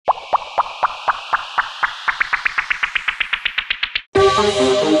You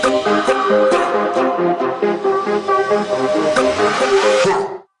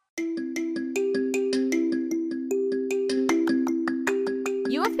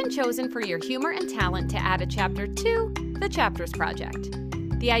have been chosen for your humor and talent to add a chapter to the Chapters Project.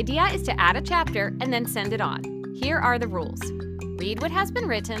 The idea is to add a chapter and then send it on. Here are the rules. Read what has been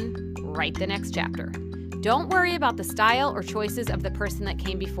written, write the next chapter. Don't worry about the style or choices of the person that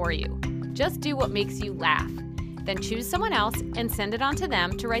came before you. Just do what makes you laugh. Then choose someone else and send it on to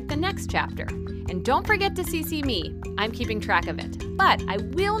them to write the next chapter. And don't forget to CC me. I'm keeping track of it. But I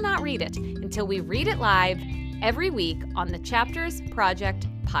will not read it until we read it live every week on the Chapters Project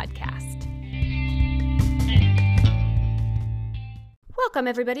podcast. Welcome,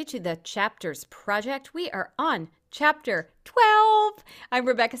 everybody, to the Chapters Project. We are on Chapter 12. I'm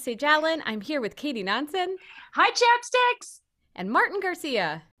Rebecca Sage Allen. I'm here with Katie Nonson. Hi, Chapsticks. And Martin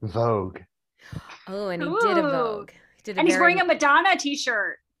Garcia. Vogue. Oh, and he did a Vogue. He's wearing a Madonna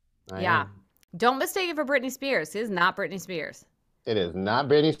t-shirt. Yeah. Don't mistake it for Britney Spears. It is not Britney Spears. It is not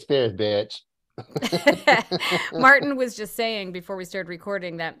Britney Spears, bitch. Martin was just saying before we started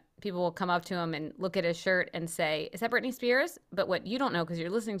recording that people will come up to him and look at his shirt and say, is that Britney Spears? But what you don't know, because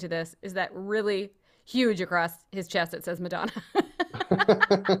you're listening to this, is that really huge across his chest it says Madonna.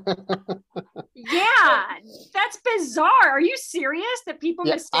 Yeah, that's bizarre. Are you serious that people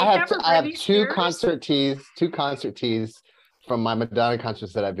mistake that for Britney Spears? I have two concert tees from my Madonna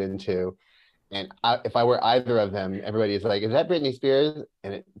concerts that I've been to. And if I wear either of them, everybody is like, is that Britney Spears?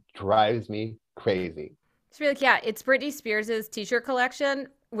 And it drives me crazy. It's really, yeah, it's Britney Spears' t-shirt collection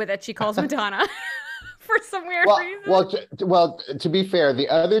that she calls Madonna for some weird reason. Well, to be fair, the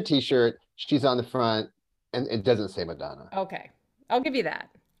other t-shirt, she's on the front and it doesn't say Madonna. Okay, I'll give you that.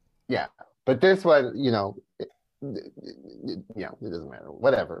 Yeah, but this one, it doesn't matter.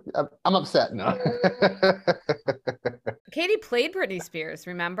 Whatever. I'm upset now. Katie played Britney Spears,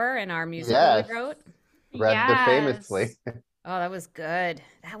 remember, in our musical we wrote? Read the famously. Oh, that was good.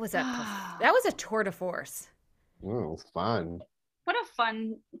 That was a tour de force. It was fun. What a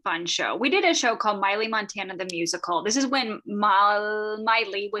fun show. We did a show called Miley Montana the Musical. This is when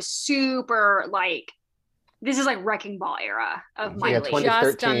Miley was super this is like Wrecking Ball era of Miley.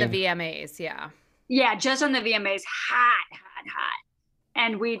 Just on the VMAs, yeah. Yeah, just on the VMAs. Hot.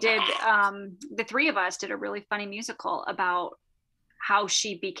 And we did, the three of us did a really funny musical about how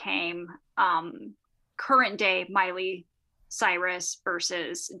she became current day Miley Cyrus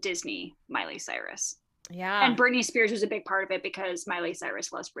versus Disney Miley Cyrus. Yeah. And Britney Spears was a big part of it because Miley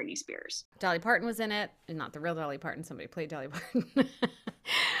Cyrus loves Britney Spears. Dolly Parton was in it. And not the real Dolly Parton. Somebody played Dolly Parton.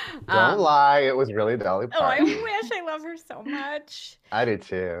 Don't lie. It was really Dolly Parton. Oh, I wish. I love her so much. I do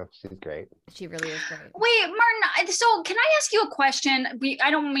too. She's great. She really is great. Wait, Martin, so can I ask you a question? I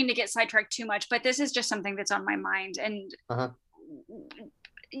don't mean to get sidetracked too much, but this is just something that's on my mind. And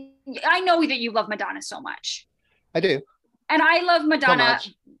I know that you love Madonna so much. I do. And I love Madonna. So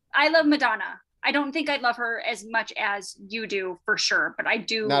much. I love Madonna. I don't think I love her as much as you do, for sure, but I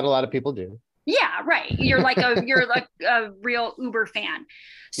do. Not a lot of people do. Yeah, right. You're like a real Uber fan.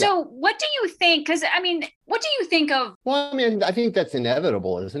 So what do you think? Because what do you think of? Well, I think that's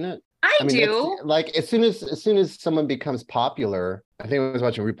inevitable, isn't it? I do. Like as soon as someone becomes popular, I think I was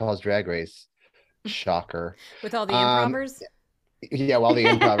watching RuPaul's Drag Race. Shocker. With all the improvers. Yeah, all the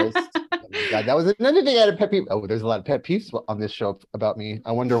improvers. Oh God, that was another thing I had a pet peeve. Oh, there's a lot of pet peeves on this show about me.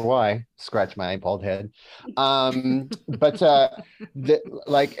 I wonder why. Scratch my bald head. But they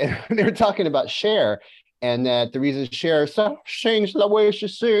were talking about Cher, and that the reason Cher sings the way she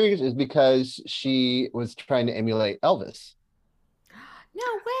sings is because she was trying to emulate Elvis. No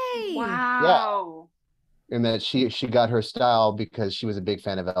way! Wow. Yeah. And that she got her style because she was a big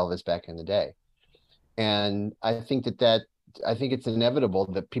fan of Elvis back in the day, and I think I think it's inevitable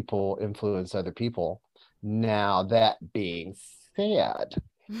that people influence other people. Now, that being said,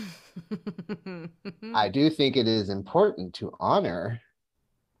 I do think it is important to honor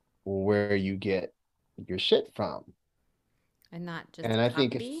where you get your shit from. And not just I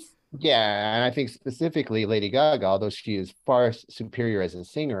think specifically Lady Gaga, although she is far superior as a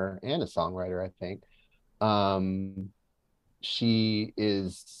singer and a songwriter, I think, she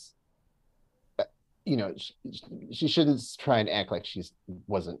is... she shouldn't try and act like she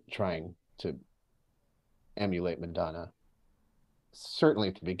wasn't trying to emulate Madonna. Certainly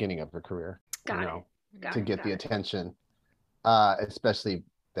at the beginning of her career, to get the attention, especially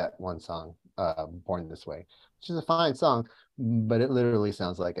that one song, "Born This Way," which is a fine song, but it literally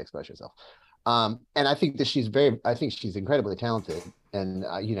sounds like "Express Yourself." And I think that she's incredibly talented, and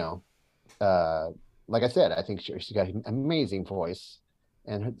like I said, I think she's got an amazing voice.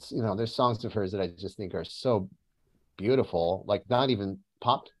 And there's songs of hers that I just think are so beautiful, like not even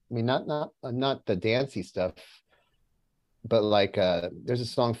pop. I mean, not the dancey stuff, but like there's a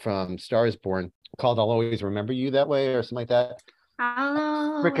song from Star Is Born called "I'll Always Remember You That Way" or something like that.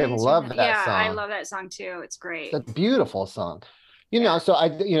 Freaking love that song. I love that song too. It's great. It's a beautiful song. So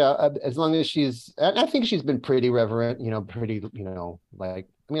as long as I think she's been pretty reverent, pretty, like,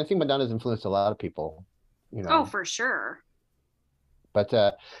 I mean, I think Madonna's influenced a lot of people, Oh, for sure. But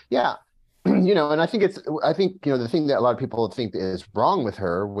yeah, and I think the thing that a lot of people think is wrong with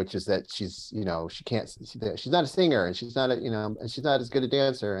her, which is that she's not a singer, and she's not and she's not as good a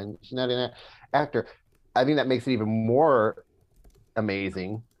dancer, and she's not an actor. I think that makes it even more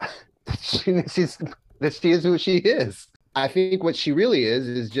amazing that she is who she is. I think what she really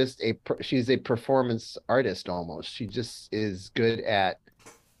is just she's a performance artist almost. She just is good at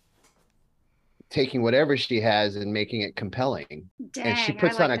taking whatever she has and making it compelling. Dang, and she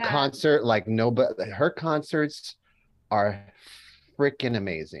puts on a concert like nobody. Her concerts are freaking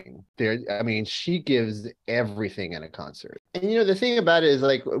amazing. She gives everything in a concert. And the thing about it is,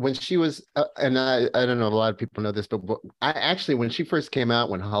 like, when she was and I don't know, a lot of people know this, but I actually, when she first came out,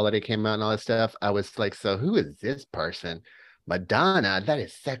 when Holiday came out and all that stuff, I was like, so who is this person? Madonna? That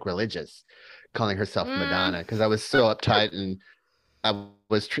is sacrilegious, calling herself Madonna, because I was so uptight, and I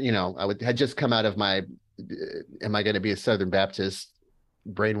was, had just come out of my am I going to be a Southern Baptist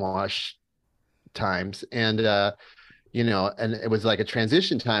brainwash times, and and it was like a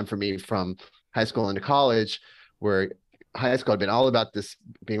transition time for me from high school into college, where high school had been all about this,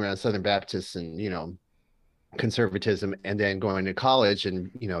 being around Southern Baptists and, conservatism, and then going to college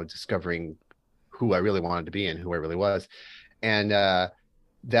and, discovering who I really wanted to be and who I really was. And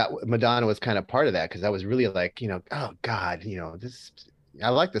that Madonna was kind of part of that, because I was really like, oh God, I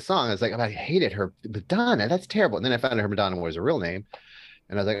like the song. I was like, I hated her. Madonna, that's terrible. And then I found out her Madonna was her real name.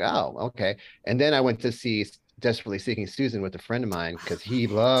 And I was like, oh, okay. And then I went to see Desperately Seeking Susan with a friend of mine, because he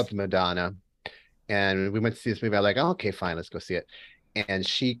loved Madonna, and we went to see this movie. I'm like, oh, okay, fine, let's go see it. And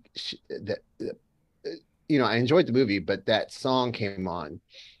I enjoyed the movie, but that song came on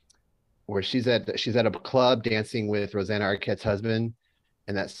where she's at a club dancing with Rosanna Arquette's husband,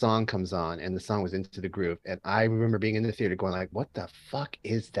 and that song comes on, and the song was Into the Groove. And I remember being in the theater going like, what the fuck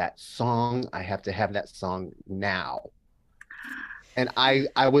is that song? I have to have that song now. And I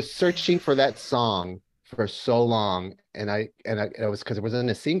was searching for that song for so long, and it was because it wasn't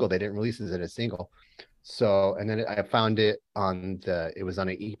a single. They didn't release it as a single. So, and then I found it it was on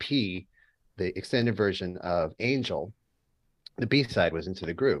an EP, the extended version of Angel. The B-side was Into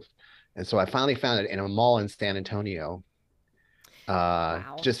the Groove. And so I finally found it in a mall in San Antonio,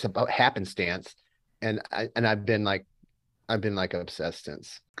 wow. Just about happenstance. And I've been like obsessed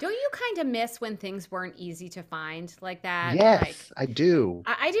since. Don't you kind of miss when things weren't easy to find like that? Yes, I do.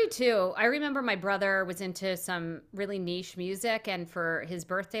 I do too. I remember my brother was into some really niche music, and for his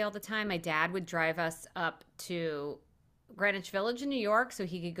birthday all the time, my dad would drive us up to Greenwich Village in New York so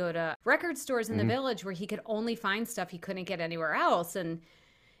he could go to record stores in the village where he could only find stuff he couldn't get anywhere else. And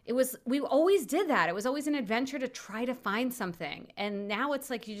we always did that. It was always an adventure to try to find something. And now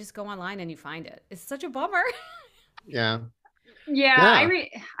it's like you just go online and you find it. It's such a bummer. Yeah.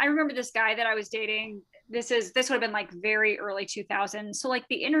 I remember this guy that I was dating. This would have been like very early 2000s. So like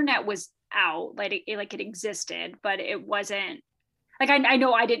the internet was out, like it existed, but it wasn't like, I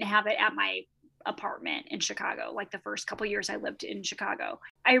know I didn't have it at my apartment in Chicago. Like the first couple of years I lived in Chicago,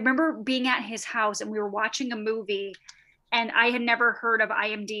 I remember being at his house and we were watching a movie, and I had never heard of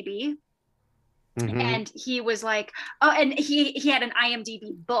IMDb. And he was like, oh, and he had an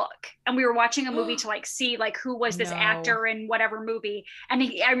IMDb book, and we were watching a movie to like see like who was this actor in whatever movie. And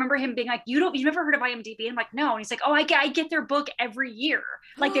I remember him being like, you've never heard of IMDb? And I'm like, no. And he's like, oh, I get their book every year.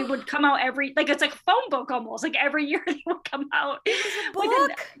 Like they would come out it's like a phone book almost. Like every year they would come out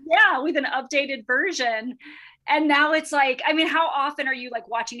with an updated version. And now it's like, I mean, how often are you like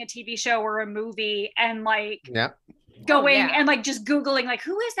watching a TV show or a movie and like going and like just Googling like,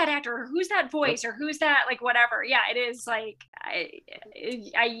 who is that actor, or who's that voice, or who's that, like whatever. Yeah, it is like,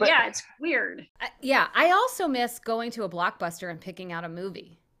 it's weird. I also miss going to a Blockbuster and picking out a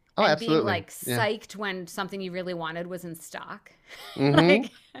movie. Oh, and absolutely. Being like psyched when something you really wanted was in stock. Being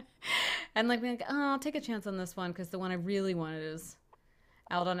like, oh, I'll take a chance on this one because the one I really wanted is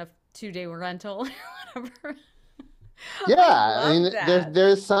out on a 2-day rental or whatever. Yeah, I mean,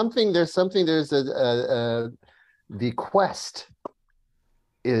 there's the quest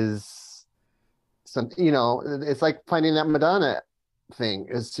is some, it's like finding that Madonna thing.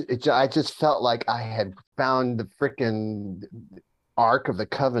 I just felt like I had found the freaking Ark of the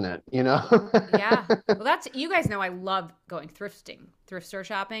Covenant, Yeah. Well, you guys know I love going thrift store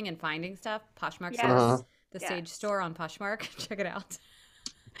shopping and finding stuff. Poshmark stores. the Sage store on Poshmark. Check it out.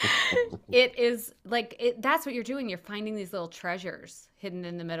 It is like that's what you're doing. You're finding these little treasures hidden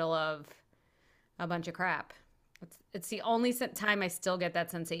in the middle of a bunch of crap. It's the only time I still get that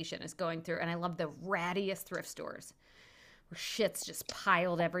sensation is going through, and I love the rattiest thrift stores where shit's just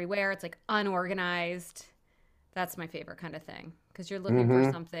piled everywhere. It's like unorganized. That's my favorite kind of thing because you're looking for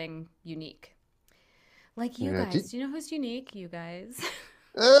something unique. Like you guys. Do you know who's unique? You guys.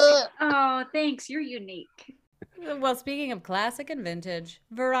 Oh, thanks. You're unique. Well, speaking of classic and vintage,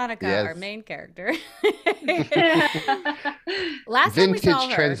 Veronica, our main character. Last time we saw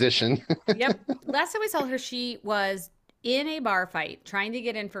her, transition. Yep. Last time we saw her, she was in a bar fight trying to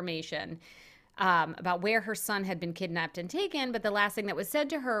get information about where her son had been kidnapped and taken. But the last thing that was said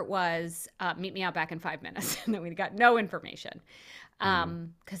to her was, meet me out back in 5 minutes. And then we got no information.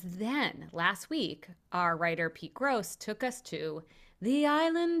 Because then last week, our writer Pete Gross took us to the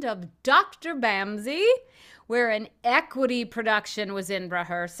island of Dr. Bamsey, where an equity production was in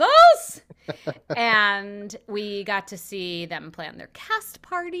rehearsals. And we got to see them plan their cast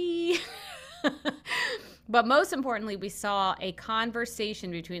party. But most importantly, we saw a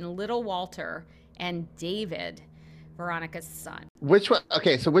conversation between little Walter and David, Veronica's son. Which one?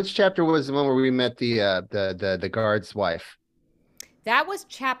 Okay, so which chapter was the one where we met the guard's wife? That was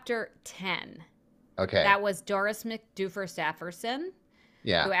chapter 10. Okay. That was Doris McDufer Stafferson,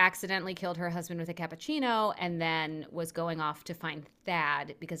 who accidentally killed her husband with a cappuccino and then was going off to find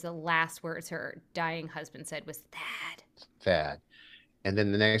Thad because the last words her dying husband said was Thad. Thad. And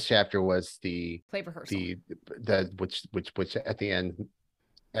then the next chapter was the play rehearsal. Which at the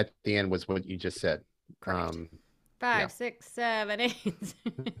end was what you just said. Correct. 5, 6, 7, 8.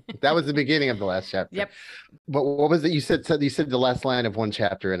 That was the beginning of the last chapter. Yep. But what was it you said? You said the last line of one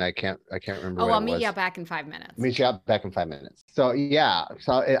chapter, and I can't remember. Oh, I'll meet you out back in 5 minutes. Meet you out back in 5 minutes. So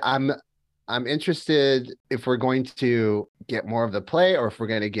I'm interested if we're going to get more of the play, or if we're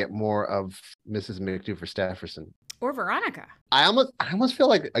going to get more of Mrs. McDufer Stafferson. Or Veronica. I almost feel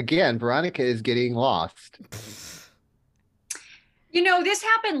like, again, Veronica is getting lost. You know, this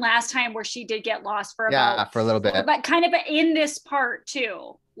happened last time where she did get lost for for a little bit. But kind of in this part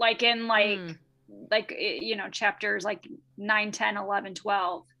too. Like in chapters like 9, 10, 11,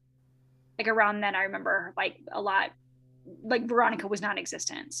 12. Like around then I remember like a lot, like Veronica was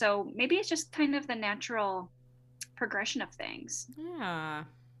non-existent. So maybe it's just kind of the natural progression of things. Yeah,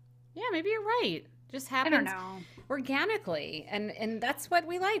 maybe you're right. Just happens organically, and that's what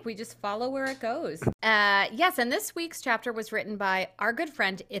we like. We just follow where it goes. Yes, and this week's chapter was written by our good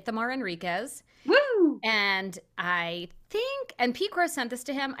friend Ithamar Enriquez. Woo! And I think, and Pete Gross sent this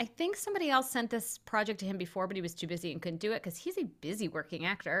to him. I think somebody else sent this project to him before, but he was too busy and couldn't do it because he's a busy working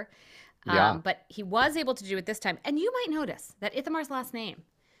actor. But he was able to do it this time. And you might notice that Ithamar's last name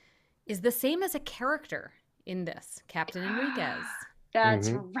is the same as a character in this, Captain Enriquez. That's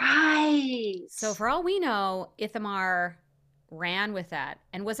right. So for all we know, Ithamar ran with that.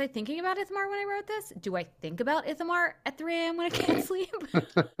 And was I thinking about Ithamar when I wrote this? Do I think about Ithamar at 3 a.m. when I can't sleep? I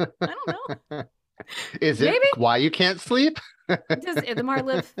don't know. Is it why you can't sleep? Does Ithamar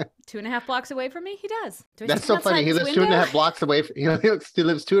live 2.5 blocks away from me? He does. That's so funny. He lives 2.5 blocks away. He lives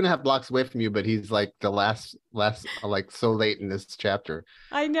 2.5 blocks away from you, but he's like the last like so late in this chapter.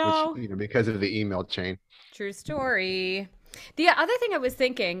 I know. Which, because of the email chain. True story. The other thing I was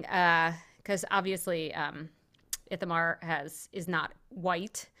thinking, because obviously Ithamar is not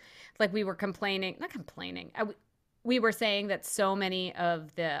white. Like we were we were saying that so many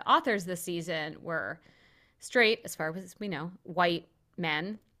of the authors this season were straight, as far as we know, white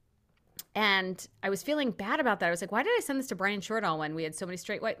men. And I was feeling bad about that. I was like, why did I send this to Brian Shortall when we had so many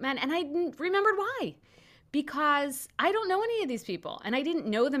straight white men? And I remembered why. Because I don't know any of these people, and I didn't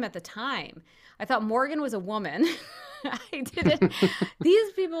know them at the time. I thought Morgan was a woman. I didn't.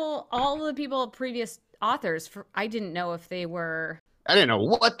 These people, all the people, previous authors, I didn't know if they were. I didn't know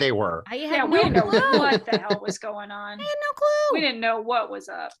what they were. We didn't know what the hell was going on. I had no clue. We didn't know what was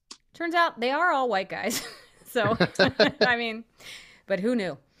up. Turns out they are all white guys. So, I mean, but who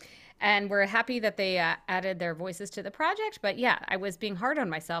knew? And we're happy that they added their voices to the project. But yeah, I was being hard on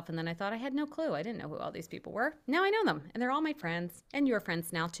myself. And then I thought I had no clue. I didn't know who all these people were. Now I know them. And they're all my friends. And your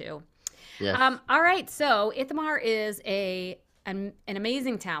friends now, too. Yes. All right. So Ithamar is an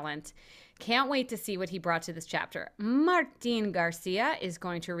amazing talent. Can't wait to see what he brought to this chapter. Martin Garcia is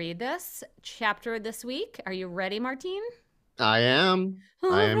going to read this chapter this week. Are you ready, Martin? I am.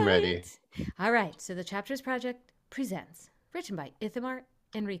 I am ready. All right. So the Chapters Project presents, written by Ithamar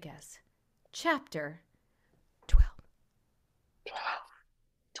Enriquez, Chapter 12.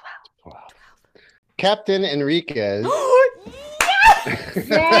 12. Captain Enriquez. Yes!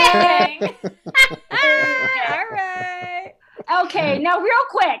 Dang! Okay, now real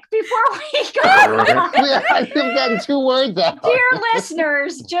quick, before we go. I've gotten 2 words out. Dear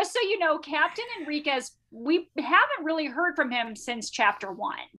listeners, just so you know, Captain Enriquez, we haven't really heard from him since chapter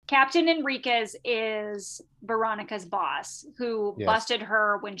 1. Captain Enriquez is Veronica's boss, who busted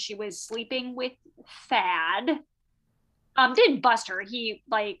her when she was sleeping with Thad. Didn't bust her. She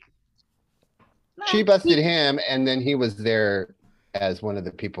busted him, and then he was there as one of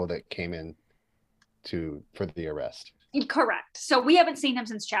the people that came in for the arrest. Correct. So we haven't seen him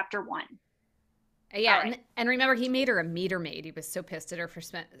since chapter 1. Yeah, right. And remember, he made her a meter maid. He was so pissed at her for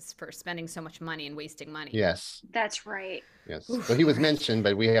spending so much money and wasting money. Yes. That's right. Yes. So he was mentioned,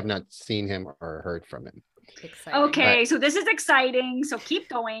 but we have not seen him or heard from him. Exciting. Okay, right. So this is exciting. So keep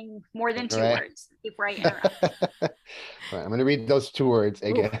going. More than 2 words before I interrupt. Right, I'm going to read those 2 words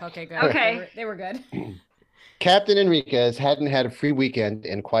again. Ooh, okay, good. Okay. They were good. Captain Enriquez hadn't had a free weekend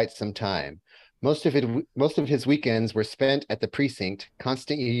in quite some time. Most of his weekends were spent at the precinct,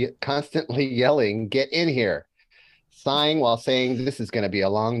 constantly yelling, "Get in here," sighing while saying this is going to be a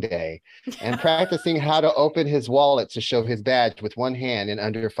long day, and practicing how to open his wallet to show his badge with one hand in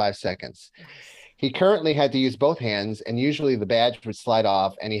under 5 seconds. He currently had to use both hands, and usually the badge would slide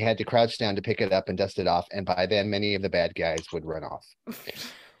off, and he had to crouch down to pick it up and dust it off, and by then many of the bad guys would run off.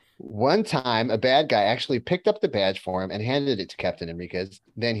 One time, a bad guy actually picked up the badge for him and handed it to Captain Enriquez.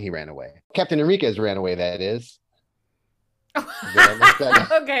 Then he ran away. Captain Enriquez ran away, that is.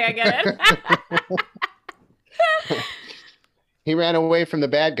 Okay, I get it. He ran away from the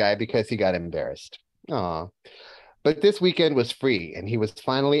bad guy because he got embarrassed. Aw. But this weekend was free, and he was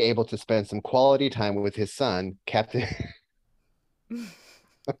finally able to spend some quality time with his son, Captain...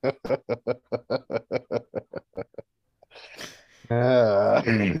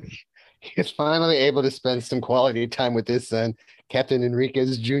 He was finally able to spend some quality time with his son, Captain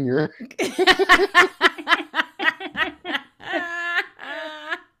Enriquez Jr.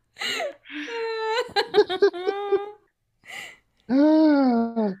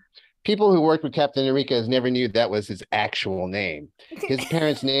 People who worked with Captain Enriquez never knew that was his actual name. His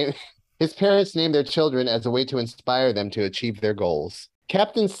parents named their children as a way to inspire them to achieve their goals.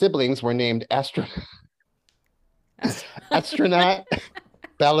 Captain's siblings were named Astronaut,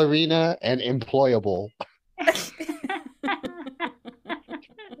 Ballerina, and Employable.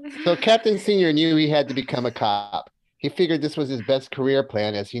 So Captain Senior knew he had to become a cop. He figured this was his best career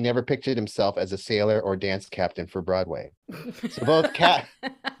plan, as he never pictured himself as a sailor or dance captain for Broadway. So both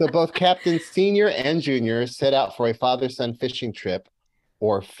Captain Senior and Junior set out for a father-son fishing trip,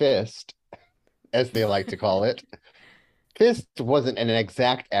 or FIST, as they like to call it. FIST wasn't an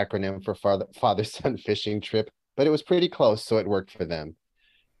exact acronym for father-son fishing trip, but it was pretty close, so it worked for them.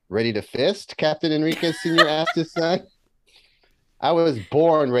 Ready to fist? Captain Enriquez Sr. asked his son. I was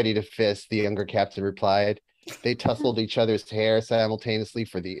born ready to fist, the younger captain replied. They tussled each other's hair simultaneously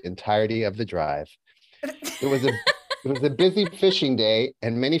for the entirety of the drive. It was a busy fishing day,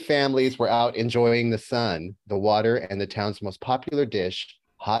 and many families were out enjoying the sun, the water, and the town's most popular dish,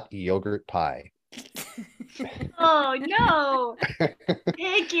 hot yogurt pie. Oh, no.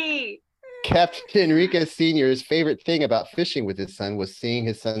 Icky. Captain Enriquez Sr.'s favorite thing about fishing with his son was seeing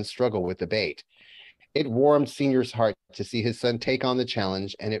his son struggle with the bait. It warmed Senior's heart to see his son take on the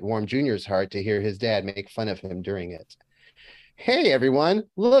challenge, and it warmed Junior's heart to hear his dad make fun of him during it. Hey, everyone,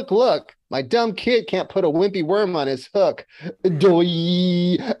 look, my dumb kid can't put a wimpy worm on his hook.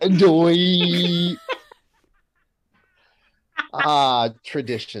 Doy, doy.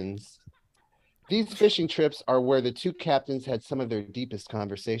 Traditions. These fishing trips are where the 2 captains had some of their deepest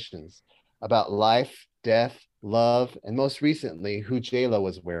conversations about life, death, love, and most recently, who J-Lo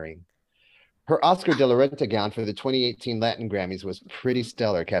was wearing. Her Oscar de la Renta gown for the 2018 Latin Grammys was pretty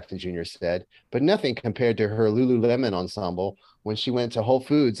stellar, Captain Jr. said, but nothing compared to her Lululemon ensemble when she went to Whole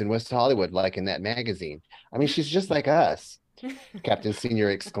Foods in West Hollywood, like in that magazine. I mean, she's just like us, Captain Sr.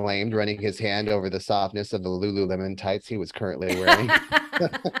 exclaimed, running his hand over the softness of the Lululemon tights he was currently wearing.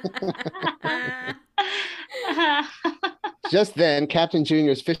 Just then, Captain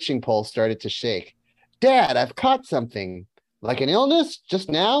Jr.'s fishing pole started to shake. Dad, I've caught something. Like an illness? Just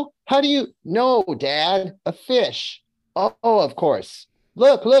now? How do you... No, Dad, a fish. Oh, of course.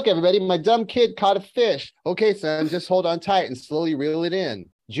 Look, everybody, my dumb kid caught a fish. Okay, son, just hold on tight and slowly reel it in.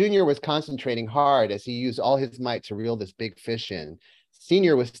 Junior was concentrating hard as he used all his might to reel this big fish in.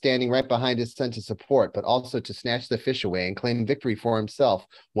 Senior was standing right behind his son to support, but also to snatch the fish away and claim victory for himself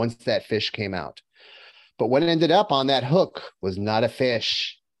once that fish came out. But what ended up on that hook was not a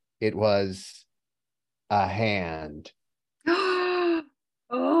fish. It was a hand.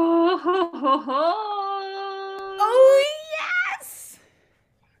 Oh, yes!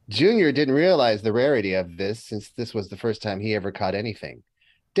 Junior didn't realize the rarity of this, since this was the first time he ever caught anything.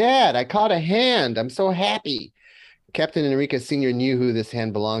 Dad, I caught a hand. I'm so happy. Captain Enriquez Sr. knew who this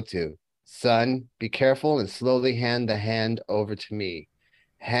hand belonged to. Son, be careful and slowly hand the hand over to me.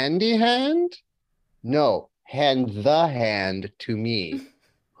 Handy hand? No, hand the hand to me.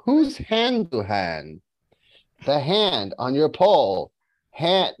 Whose hand to hand? The hand on your pole.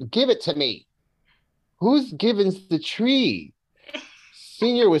 Hand, give it to me. Who's given the tree?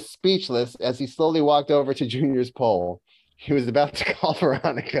 Senior was speechless as he slowly walked over to Junior's pole. He was about to call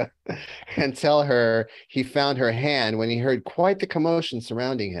Veronica and tell her he found her hand when he heard quite the commotion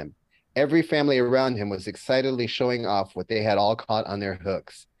surrounding him. Every family around him was excitedly showing off what they had all caught on their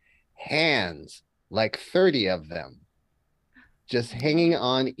hooks. Hands, like 30 of them, just hanging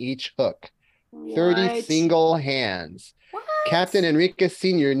on each hook. 30 single hands. What? Captain Enriquez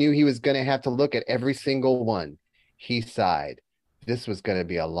Sr. knew he was going to have to look at every single one. He sighed. This was going to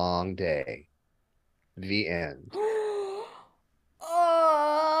be a long day. The end.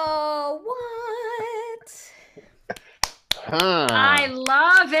 Oh, what? Huh. I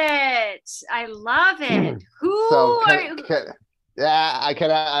love it. I love it. Who So are you?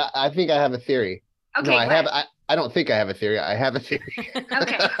 I think I have a theory. Okay, No, what? I don't think I have a theory. I have a theory.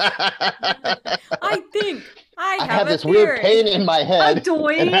 Okay. I think I I have have a this theory. weird pain in my head. Oh,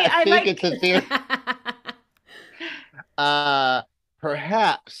 doy. And I I think like- it's a theory.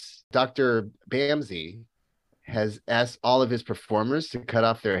 Perhaps Dr. Bamsey has asked all of his performers to cut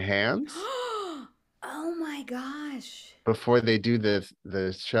off their hands Oh my gosh. before they do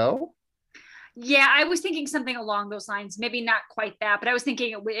the show. Yeah, I was thinking something along those lines. Maybe not quite that, but I was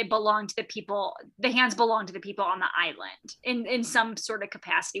thinking it belonged to the people. The hands belong to the people on the island in some sort of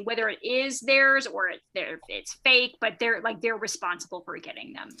capacity, whether it is theirs or it's fake, but they're responsible for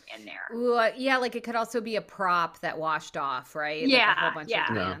getting them in there. Ooh, yeah, like it could also be a prop that washed off, right? Like Yeah, a whole bunch yeah.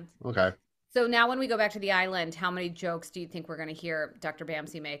 of No. hands. Okay. So now when we go back to the island, how many jokes do you think we're going to hear Dr.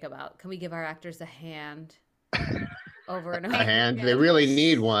 Bamsey make about, can we give our actors a hand over and over A hand. again? They really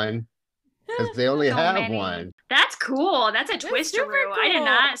need one because they only So have many. one. That's cool. That's a That's twist, super Rue. I did cool.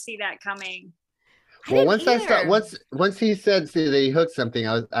 not see that coming. Well, didn't either. once he said that he hooked something,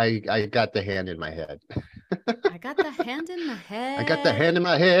 I got the hand in my head. I got the hand in my head. I got the hand in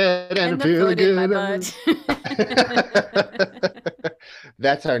my head and I'm the feeling foot in my good. butt.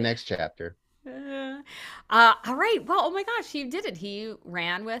 That's our next chapter. All right. Well, oh my gosh, he did it. He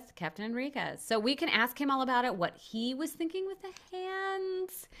ran with Captain Enriquez. So we can ask him all about it, what he was thinking with the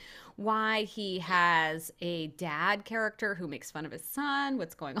hands, why he has a dad character who makes fun of his son,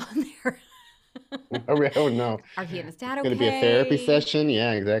 what's going on there. Oh no. Are he and his dad okay? Going to be a therapy session?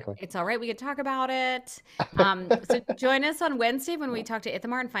 Yeah, exactly. It's all right. We could talk about it. So join us on Wednesday when we talk to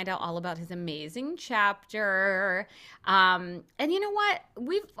Ithamar and find out all about his amazing chapter. And you know what?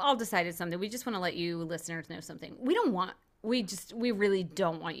 We've all decided something. We just want to let you listeners know something. We really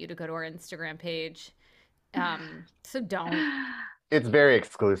don't want you to go to our Instagram page. So don't. It's very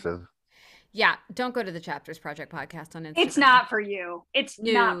exclusive. Yeah, don't go to the Chapters Project podcast on Instagram. It's not for you. It's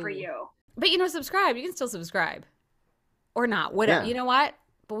No. not for you. But subscribe. You can still subscribe. Or not. Whatever. Yeah. You know what?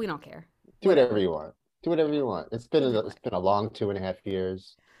 But we don't care. Do whatever you want. Do whatever you want. It's been a long 2.5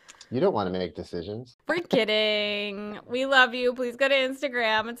 years. You don't want to make decisions. We're kidding. We love you. Please go to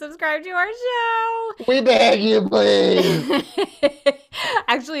Instagram and subscribe to our show. We beg you, please.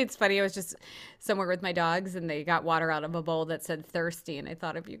 Actually, it's funny. I was just somewhere with my dogs and they got water out of a bowl that said thirsty, and I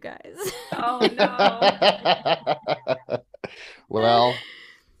thought of you guys. Oh no. Well,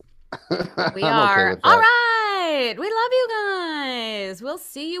 We I'm are. okay with that. All right. We love you guys. We'll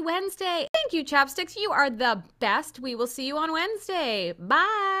see you Wednesday. Thank you, Chapsticks. You are the best. We will see you on Wednesday.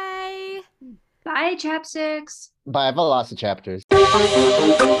 Bye. Bye, chapsticks. Bye, Velocity Chapters.